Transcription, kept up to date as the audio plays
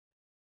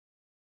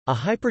A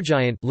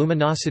hypergiant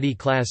luminosity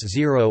class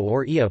 0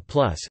 or Ia+,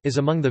 is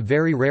among the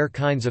very rare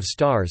kinds of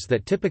stars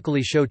that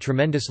typically show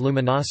tremendous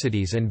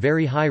luminosities and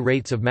very high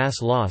rates of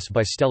mass loss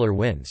by stellar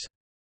winds.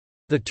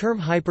 The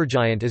term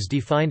hypergiant is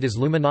defined as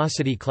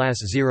luminosity class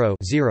 0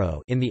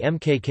 in the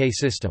MKK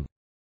system.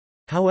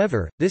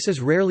 However, this is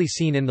rarely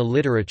seen in the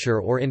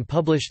literature or in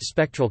published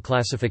spectral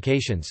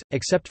classifications,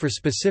 except for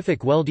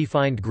specific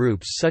well-defined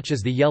groups such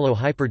as the yellow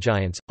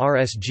hypergiants,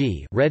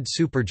 RSG red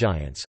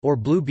supergiants, or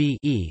blue B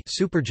E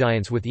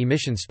supergiants with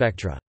emission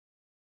spectra.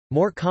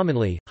 More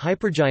commonly,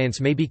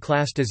 hypergiants may be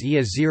classed as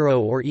Ia 0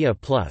 or Ia+,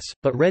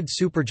 but red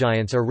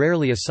supergiants are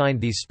rarely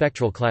assigned these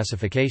spectral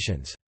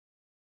classifications.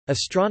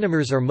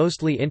 Astronomers are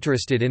mostly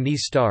interested in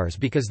these stars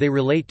because they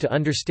relate to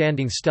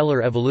understanding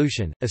stellar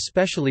evolution,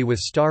 especially with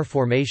star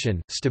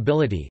formation,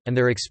 stability, and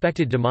their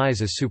expected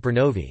demise as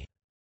supernovae.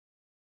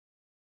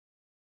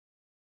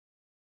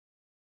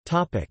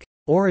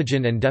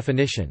 Origin and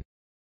definition.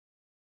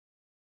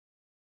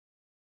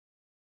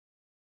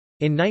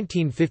 In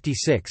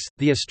 1956,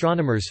 the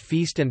astronomers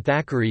Feast and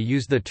Thackeray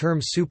used the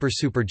term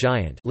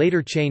supergiant,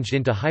 later changed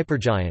into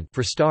hypergiant,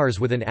 for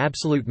stars with an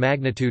absolute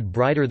magnitude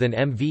brighter than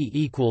MV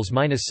equals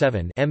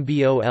 -7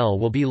 MBOL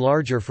will be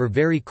larger for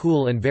very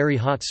cool and very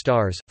hot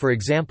stars, for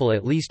example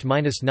at least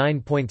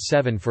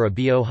 -9.7 for a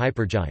BO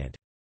hypergiant.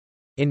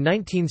 In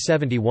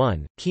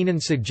 1971, Keenan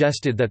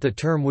suggested that the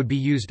term would be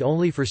used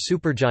only for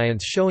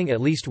supergiants showing at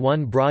least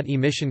one broad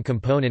emission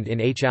component in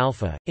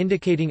H-alpha,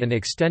 indicating an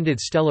extended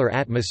stellar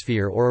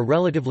atmosphere or a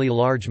relatively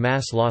large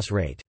mass loss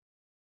rate.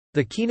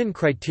 The Keenan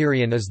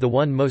criterion is the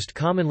one most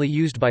commonly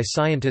used by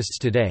scientists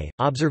today.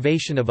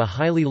 Observation of a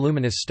highly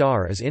luminous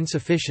star is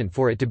insufficient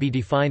for it to be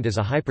defined as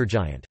a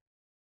hypergiant.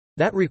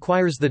 That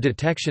requires the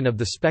detection of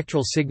the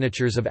spectral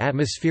signatures of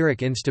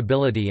atmospheric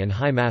instability and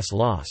high mass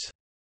loss.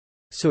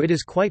 So it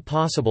is quite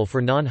possible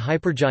for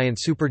non-hypergiant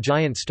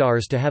supergiant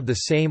stars to have the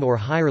same or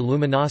higher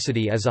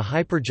luminosity as a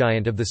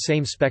hypergiant of the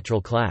same spectral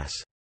class.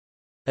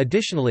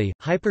 Additionally,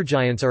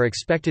 hypergiants are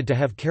expected to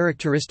have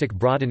characteristic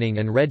broadening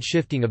and red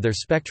shifting of their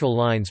spectral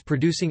lines,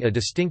 producing a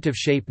distinctive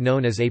shape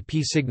known as a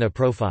P Cygni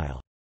profile.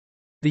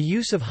 The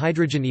use of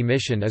hydrogen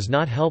emission is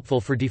not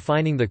helpful for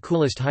defining the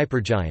coolest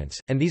hypergiants,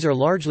 and these are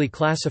largely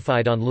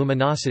classified on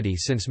luminosity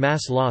since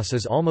mass loss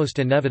is almost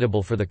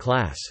inevitable for the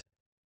class.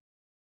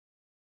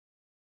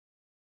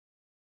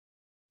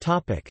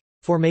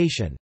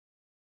 Formation.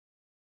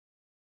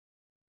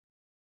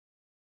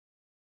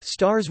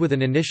 Stars with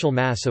an initial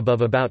mass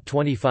above about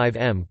 25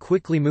 m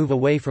quickly move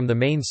away from the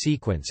main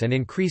sequence and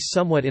increase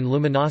somewhat in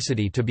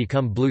luminosity to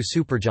become blue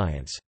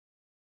supergiants.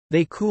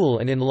 They cool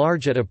and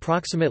enlarge at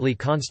approximately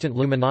constant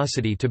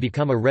luminosity to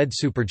become a red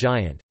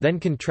supergiant, then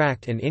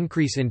contract and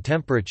increase in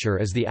temperature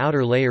as the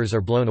outer layers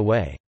are blown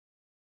away.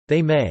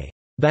 They may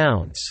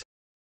bounce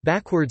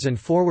backwards and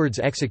forwards,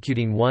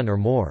 executing one or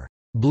more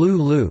blue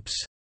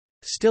loops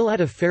still at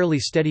a fairly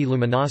steady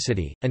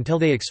luminosity, until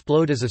they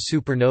explode as a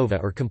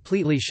supernova or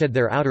completely shed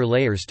their outer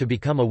layers to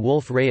become a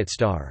Wolf-Rayet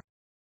star.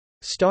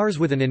 Stars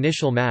with an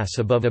initial mass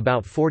above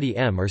about 40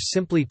 m are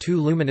simply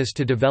too luminous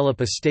to develop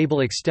a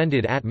stable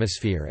extended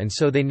atmosphere, and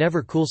so they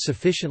never cool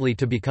sufficiently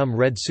to become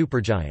red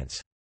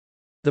supergiants.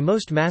 The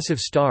most massive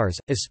stars,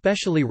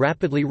 especially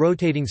rapidly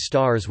rotating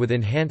stars with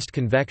enhanced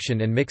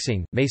convection and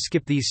mixing, may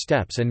skip these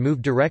steps and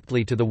move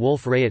directly to the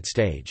Wolf-Rayet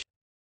stage.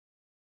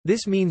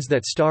 This means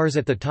that stars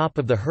at the top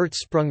of the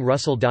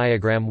Hertzsprung-Russell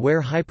diagram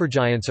where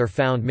hypergiants are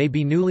found may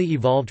be newly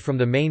evolved from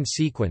the main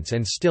sequence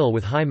and still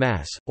with high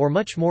mass, or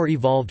much more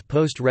evolved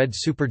post-red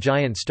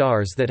supergiant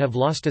stars that have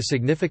lost a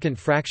significant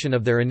fraction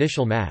of their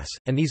initial mass,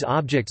 and these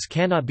objects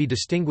cannot be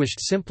distinguished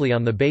simply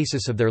on the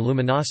basis of their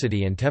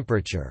luminosity and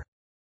temperature.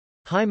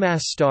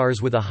 High-mass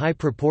stars with a high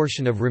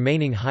proportion of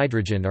remaining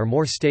hydrogen are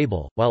more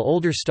stable, while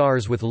older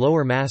stars with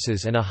lower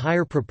masses and a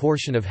higher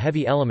proportion of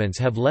heavy elements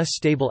have less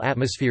stable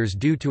atmospheres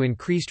due to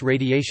increased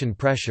radiation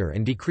pressure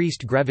and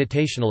decreased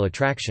gravitational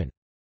attraction.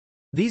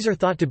 These are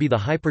thought to be the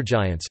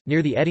hypergiants,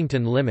 near the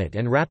Eddington limit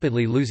and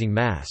rapidly losing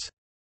mass.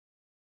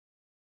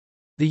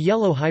 The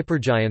yellow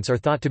hypergiants are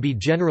thought to be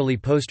generally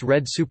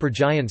post-red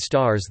supergiant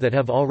stars that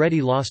have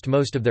already lost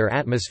most of their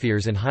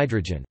atmospheres and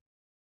hydrogen.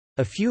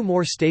 A few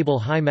more stable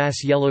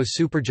high-mass yellow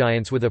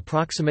supergiants with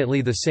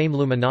approximately the same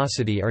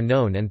luminosity are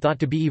known and thought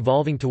to be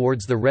evolving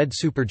towards the red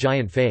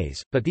supergiant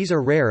phase, but these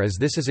are rare as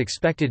this is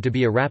expected to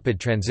be a rapid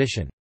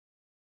transition.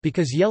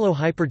 Because yellow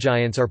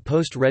hypergiants are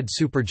post-red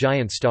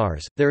supergiant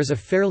stars, there is a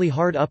fairly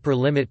hard upper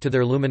limit to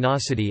their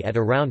luminosity at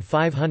around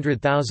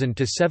 500,000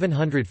 to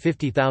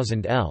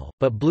 750,000 L,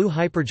 but blue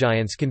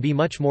hypergiants can be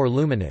much more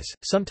luminous,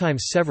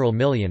 sometimes several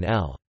million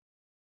L.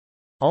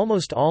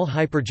 Almost all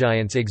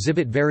hypergiants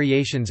exhibit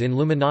variations in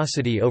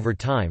luminosity over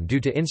time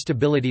due to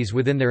instabilities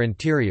within their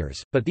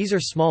interiors, but these are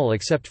small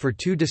except for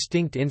two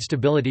distinct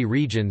instability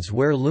regions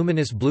where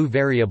luminous blue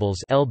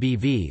variables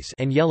 (LBVs)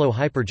 and yellow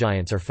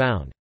hypergiants are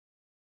found.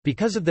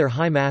 Because of their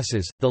high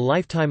masses, the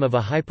lifetime of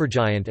a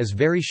hypergiant is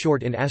very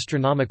short in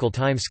astronomical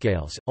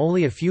timescales,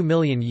 only a few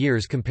million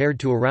years compared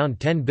to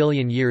around 10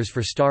 billion years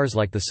for stars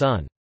like the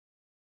Sun.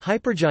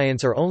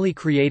 Hypergiants are only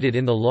created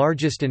in the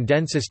largest and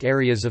densest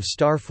areas of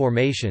star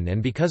formation,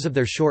 and because of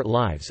their short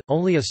lives,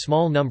 only a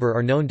small number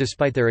are known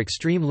despite their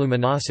extreme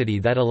luminosity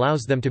that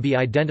allows them to be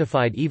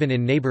identified even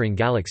in neighboring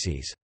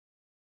galaxies.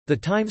 The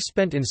time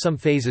spent in some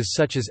phases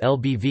such as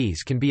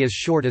LBVs can be as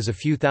short as a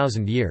few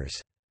thousand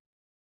years.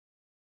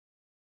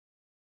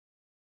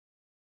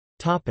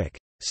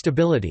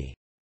 Stability.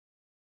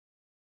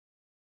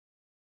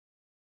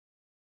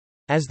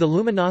 As the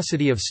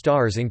luminosity of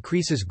stars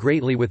increases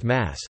greatly with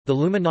mass, the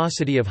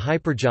luminosity of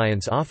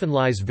hypergiants often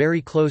lies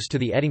very close to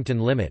the Eddington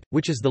limit,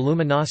 which is the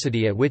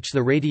luminosity at which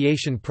the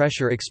radiation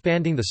pressure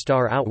expanding the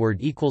star outward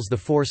equals the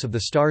force of the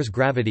star's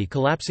gravity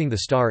collapsing the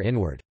star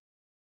inward.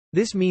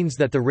 This means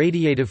that the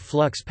radiative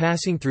flux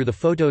passing through the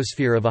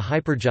photosphere of a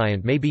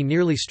hypergiant may be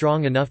nearly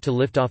strong enough to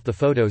lift off the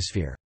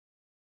photosphere.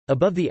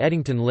 Above the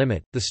Eddington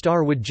limit, the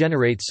star would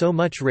generate so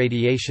much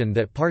radiation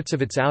that parts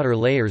of its outer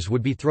layers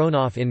would be thrown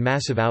off in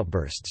massive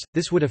outbursts.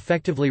 This would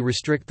effectively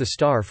restrict the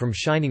star from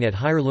shining at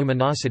higher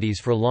luminosities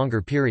for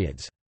longer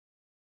periods.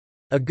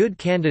 A good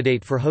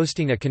candidate for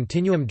hosting a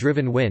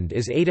continuum-driven wind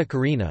is Eta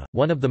Carinae,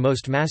 one of the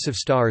most massive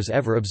stars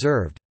ever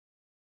observed.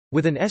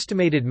 With an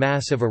estimated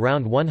mass of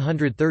around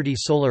 130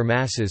 solar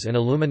masses and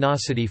a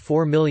luminosity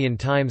 4 million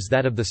times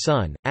that of the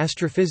Sun,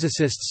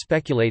 astrophysicists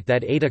speculate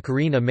that Eta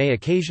Carinae may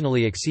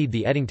occasionally exceed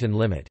the Eddington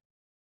limit.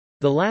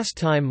 The last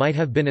time might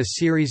have been a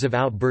series of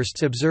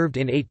outbursts observed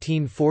in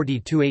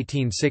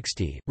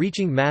 1840–1860,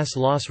 reaching mass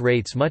loss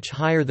rates much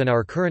higher than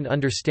our current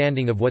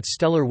understanding of what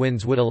stellar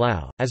winds would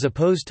allow, as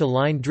opposed to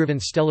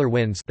line-driven stellar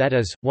winds, that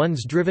is,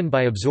 ones driven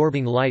by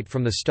absorbing light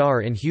from the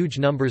star in huge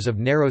numbers of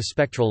narrow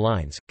spectral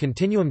lines.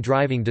 Continuum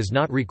driving does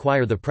not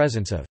require the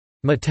presence of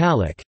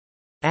metallic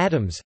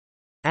atoms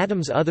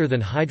other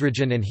than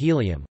hydrogen and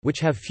helium, which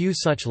have few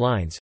such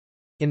lines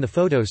in the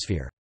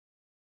photosphere.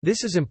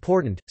 This is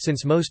important,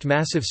 since most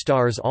massive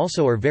stars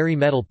also are very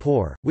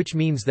metal-poor, which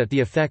means that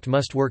the effect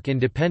must work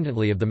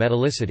independently of the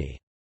metallicity.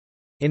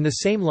 In the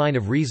same line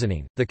of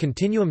reasoning, the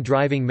continuum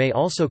driving may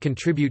also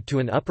contribute to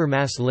an upper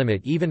mass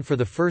limit even for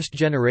the first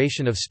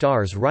generation of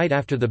stars right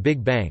after the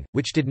Big Bang,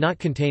 which did not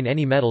contain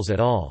any metals at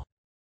all.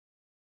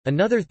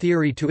 Another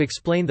theory to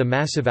explain the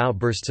massive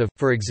outbursts of,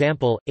 for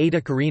example,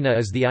 Eta Carinae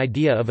is the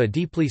idea of a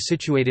deeply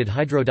situated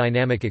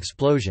hydrodynamic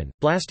explosion,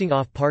 blasting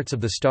off parts of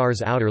the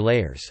star's outer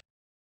layers.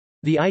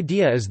 The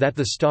idea is that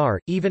the star,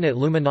 even at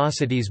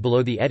luminosities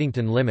below the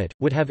Eddington limit,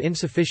 would have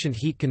insufficient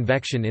heat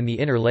convection in the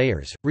inner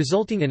layers,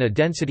 resulting in a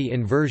density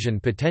inversion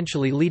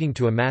potentially leading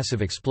to a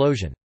massive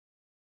explosion.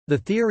 The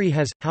theory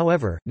has,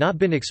 however, not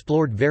been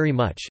explored very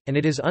much, and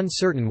it is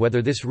uncertain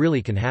whether this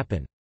really can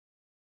happen.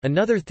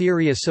 Another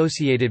theory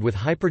associated with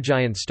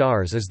hypergiant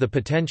stars is the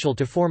potential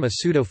to form a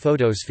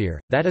pseudo-photosphere,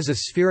 that is a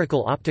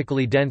spherical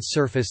optically dense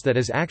surface that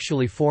is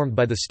actually formed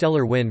by the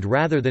stellar wind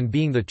rather than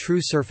being the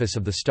true surface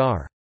of the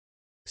star.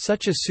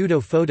 Such a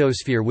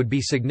pseudo-photosphere would be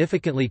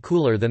significantly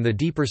cooler than the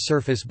deeper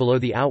surface below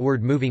the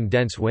outward moving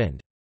dense wind.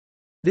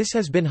 This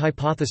has been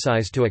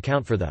hypothesized to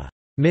account for the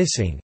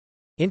missing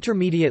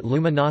intermediate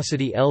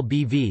luminosity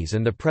LBVs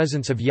and the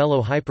presence of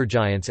yellow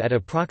hypergiants at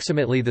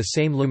approximately the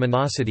same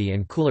luminosity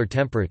and cooler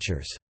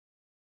temperatures.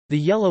 The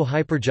yellow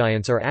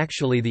hypergiants are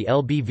actually the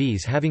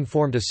LBVs having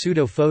formed a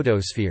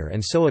pseudo-photosphere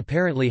and so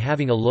apparently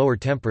having a lower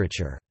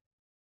temperature.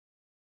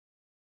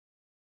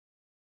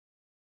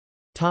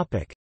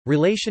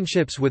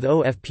 Relationships with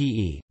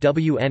OFPE,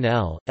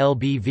 WNL,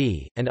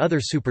 LBV, and other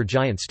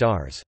supergiant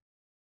stars.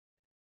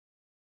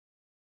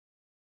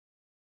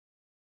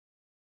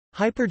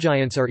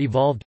 Hypergiants are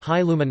evolved,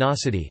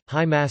 high-luminosity,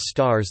 high-mass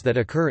stars that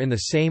occur in the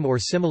same or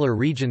similar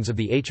regions of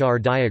the HR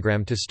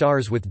diagram to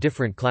stars with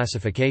different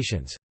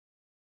classifications.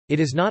 It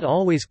is not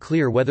always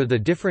clear whether the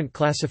different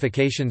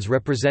classifications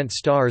represent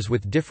stars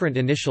with different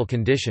initial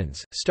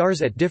conditions,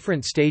 stars at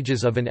different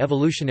stages of an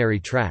evolutionary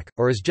track,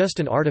 or is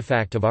just an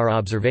artifact of our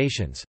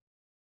observations.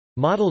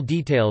 Model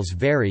details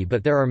vary,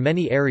 but there are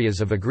many areas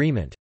of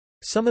agreement.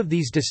 Some of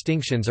these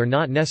distinctions are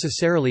not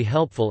necessarily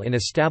helpful in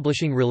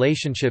establishing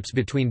relationships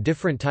between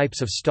different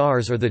types of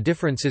stars or the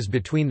differences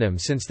between them,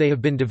 since they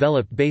have been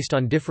developed based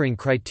on differing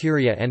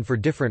criteria and for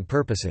different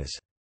purposes.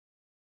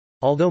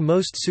 Although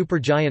most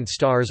supergiant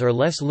stars are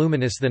less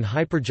luminous than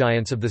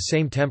hypergiants of the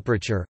same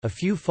temperature, a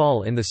few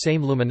fall in the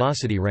same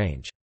luminosity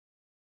range.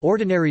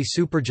 Ordinary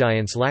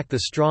supergiants lack the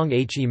strong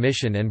H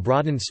emission and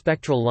broadened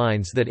spectral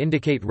lines that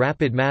indicate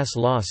rapid mass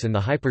loss in the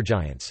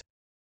hypergiants.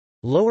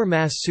 Lower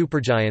mass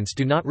supergiants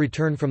do not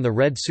return from the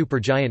red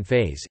supergiant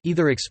phase,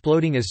 either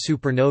exploding as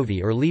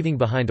supernovae or leaving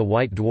behind a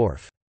white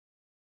dwarf.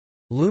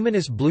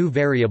 Luminous blue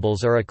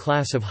variables are a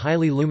class of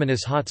highly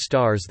luminous hot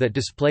stars that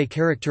display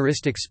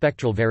characteristic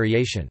spectral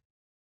variation.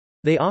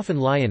 They often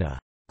lie in a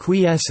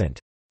quiescent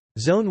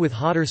zone with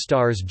hotter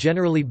stars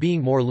generally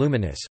being more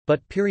luminous,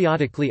 but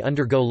periodically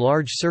undergo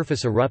large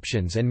surface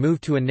eruptions and move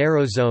to a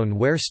narrow zone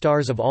where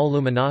stars of all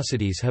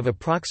luminosities have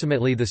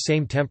approximately the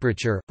same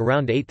temperature,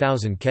 around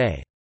 8000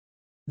 K.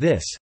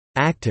 This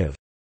active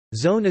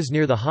zone is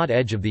near the hot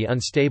edge of the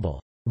unstable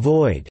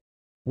void,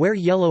 where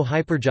yellow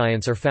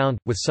hypergiants are found,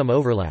 with some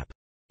overlap.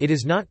 It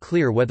is not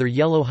clear whether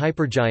yellow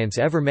hypergiants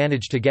ever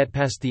manage to get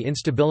past the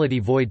instability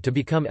void to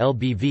become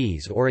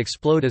LBVs or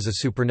explode as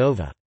a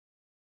supernova.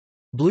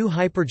 Blue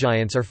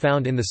hypergiants are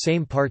found in the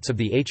same parts of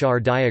the HR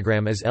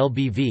diagram as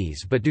LBVs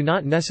but do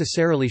not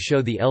necessarily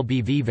show the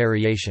LBV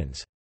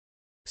variations.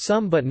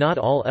 Some but not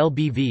all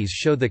LBVs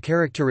show the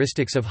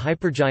characteristics of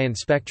hypergiant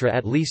spectra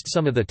at least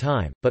some of the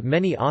time, but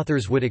many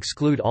authors would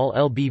exclude all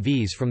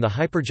LBVs from the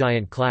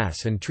hypergiant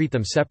class and treat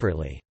them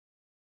separately.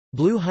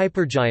 Blue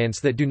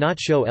hypergiants that do not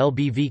show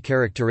LBV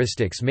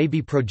characteristics may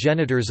be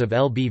progenitors of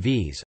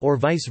LBVs, or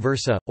vice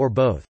versa, or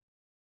both.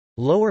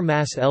 Lower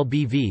mass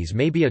LBVs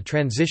may be a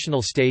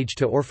transitional stage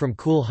to or from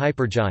cool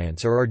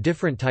hypergiants or are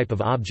different type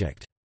of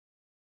object.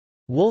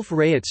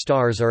 Wolf-Rayet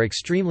stars are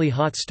extremely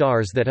hot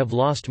stars that have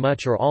lost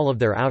much or all of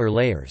their outer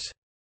layers.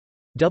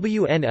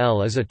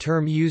 WNL is a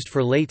term used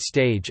for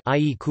late-stage,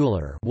 i.e.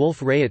 cooler,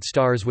 Wolf-Rayet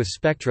stars with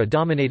spectra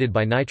dominated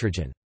by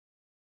nitrogen.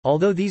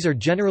 Although these are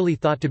generally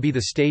thought to be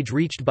the stage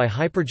reached by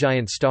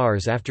hypergiant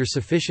stars after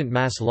sufficient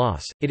mass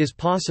loss, it is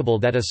possible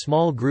that a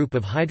small group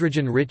of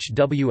hydrogen-rich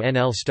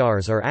WNL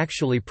stars are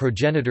actually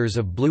progenitors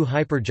of blue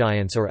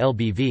hypergiants or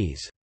LBVs.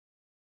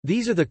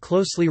 These are the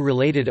closely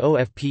related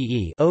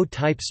OFPE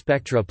O-type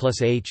spectra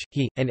plus H,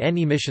 He, and N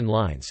emission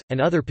lines,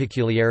 and other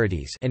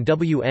peculiarities, and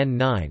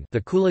WN9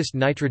 the coolest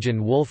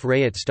nitrogen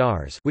Wolf-Rayet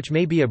stars, which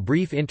may be a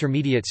brief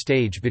intermediate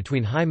stage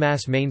between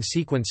high-mass main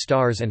sequence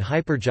stars and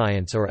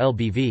hypergiants or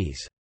LBVs.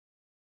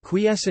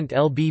 Quiescent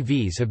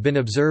LBVs have been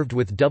observed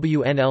with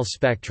WNL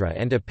spectra,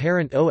 and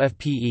apparent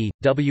OFPE,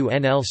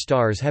 WNL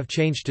stars have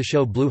changed to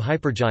show blue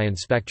hypergiant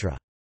spectra.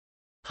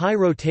 High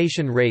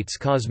rotation rates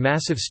cause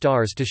massive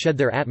stars to shed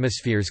their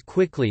atmospheres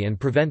quickly and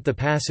prevent the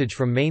passage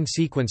from main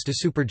sequence to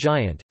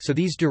supergiant, so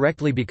these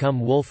directly become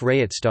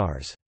Wolf-Rayet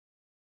stars.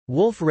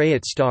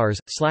 Wolf-Rayet stars,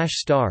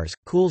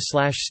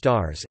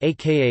 cool/stars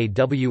aka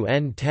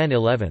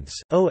WN1011,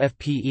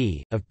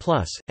 OFPE, of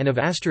plus, and of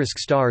asterisk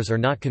stars are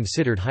not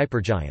considered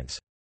hypergiants.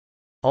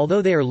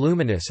 Although they are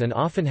luminous and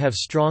often have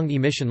strong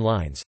emission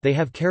lines, they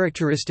have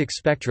characteristic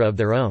spectra of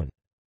their own.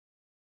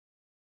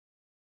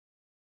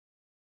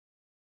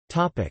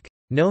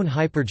 Known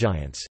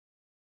hypergiants.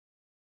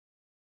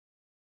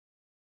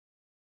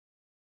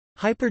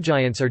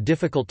 Hypergiants are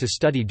difficult to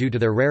study due to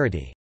their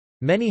rarity.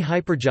 Many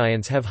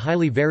hypergiants have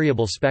highly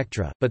variable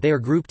spectra, but they are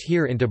grouped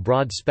here into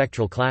broad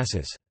spectral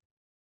classes.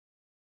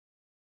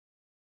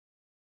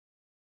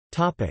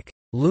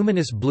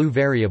 Luminous blue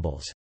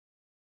variables.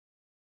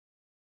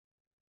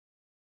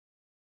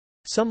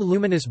 Some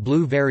luminous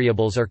blue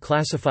variables are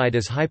classified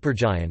as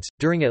hypergiants,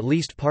 during at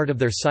least part of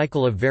their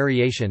cycle of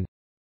variation.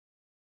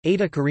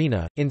 Eta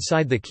Carina,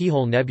 inside the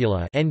Keyhole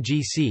Nebula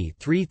NGC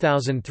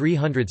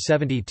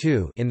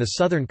 3372 in the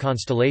southern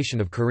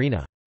constellation of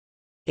Carina.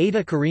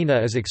 Eta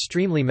Carina is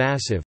extremely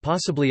massive,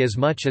 possibly as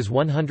much as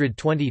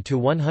 120 to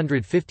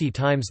 150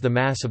 times the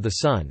mass of the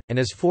Sun, and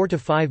is 4 to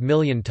 5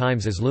 million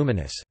times as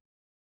luminous.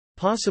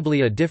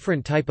 Possibly a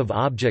different type of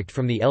object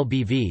from the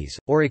LBVs,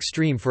 or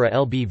extreme for a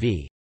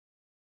LBV.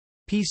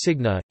 P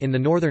Cygni, in the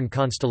northern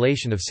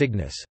constellation of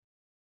Cygnus.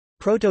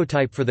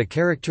 Prototype for the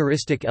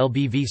characteristic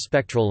LBV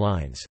spectral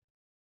lines.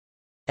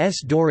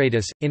 S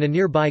Doradus, in a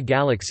nearby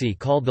galaxy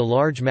called the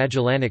Large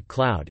Magellanic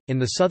Cloud, in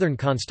the southern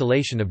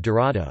constellation of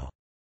Dorado.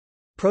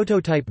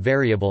 Prototype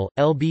variable,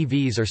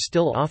 LBVs are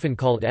still often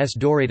called S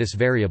Doradus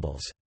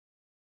variables.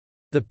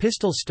 The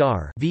Pistol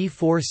Star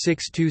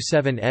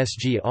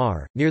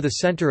V4627 near the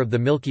center of the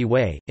Milky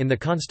Way, in the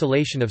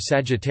constellation of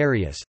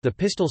Sagittarius, the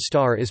Pistol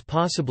Star is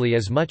possibly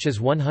as much as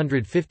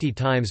 150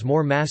 times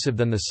more massive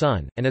than the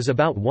Sun, and is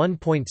about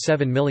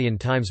 1.7 million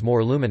times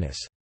more luminous.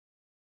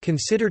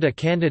 Considered a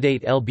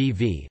candidate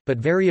LBV, but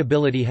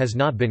variability has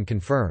not been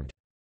confirmed.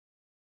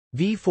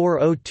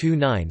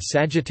 V4029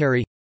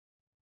 Sagittari,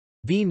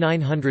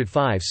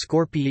 V905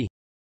 Scorpii,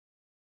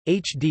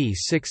 HD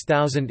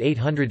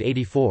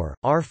 6884,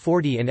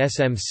 R40 in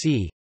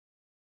SMC,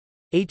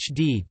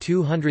 HD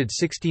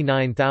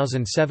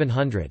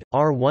 269700,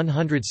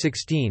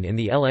 R116 in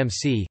the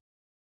LMC,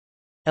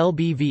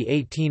 LBV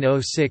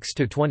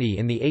 1806-20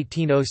 in the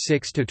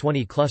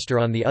 1806-20 cluster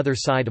on the other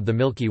side of the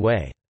Milky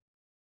Way.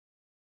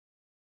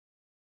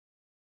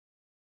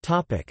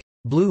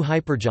 Blue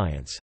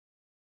hypergiants.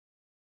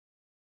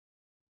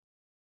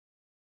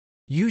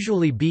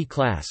 Usually B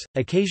class,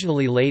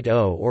 occasionally late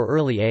O or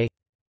early A.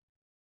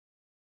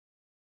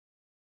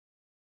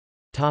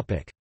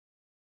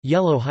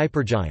 Yellow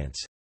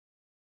hypergiants.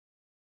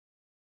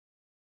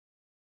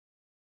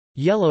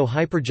 Yellow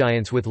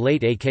hypergiants with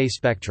late AK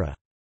spectra.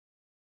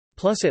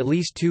 Plus at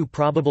least 2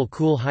 probable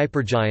cool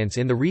hypergiants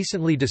in the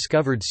recently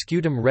discovered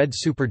scutum red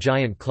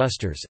supergiant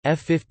clusters,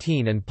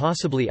 F15 and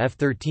possibly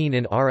F13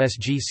 in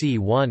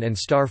RSGC-1 and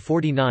star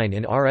 49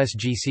 in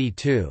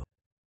RSGC-2.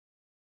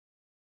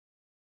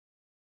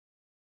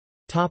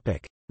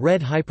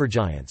 Red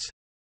hypergiants.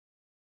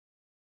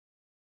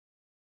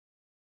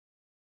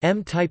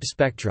 M-type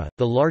spectra,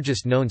 the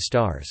largest known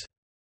stars.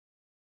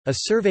 A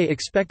survey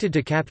expected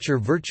to capture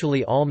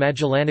virtually all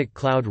Magellanic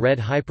Cloud red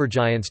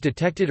hypergiants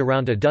detected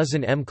around a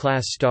dozen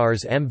M-class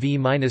stars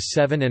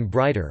MV-7 and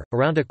brighter,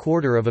 around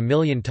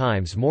 250,000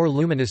 times more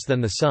luminous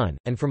than the Sun,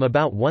 and from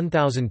about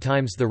 1,000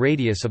 times the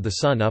radius of the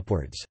Sun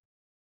upwards.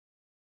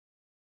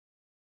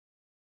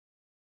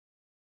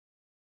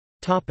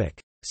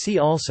 See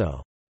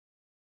also: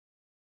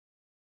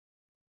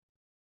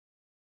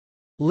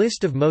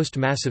 List of most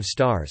massive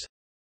stars,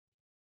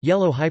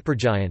 Yellow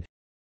hypergiant,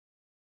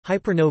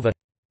 Hypernova.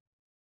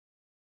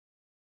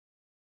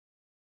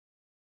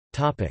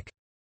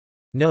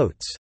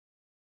 Notes.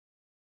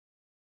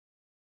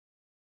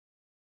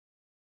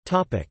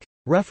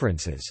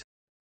 References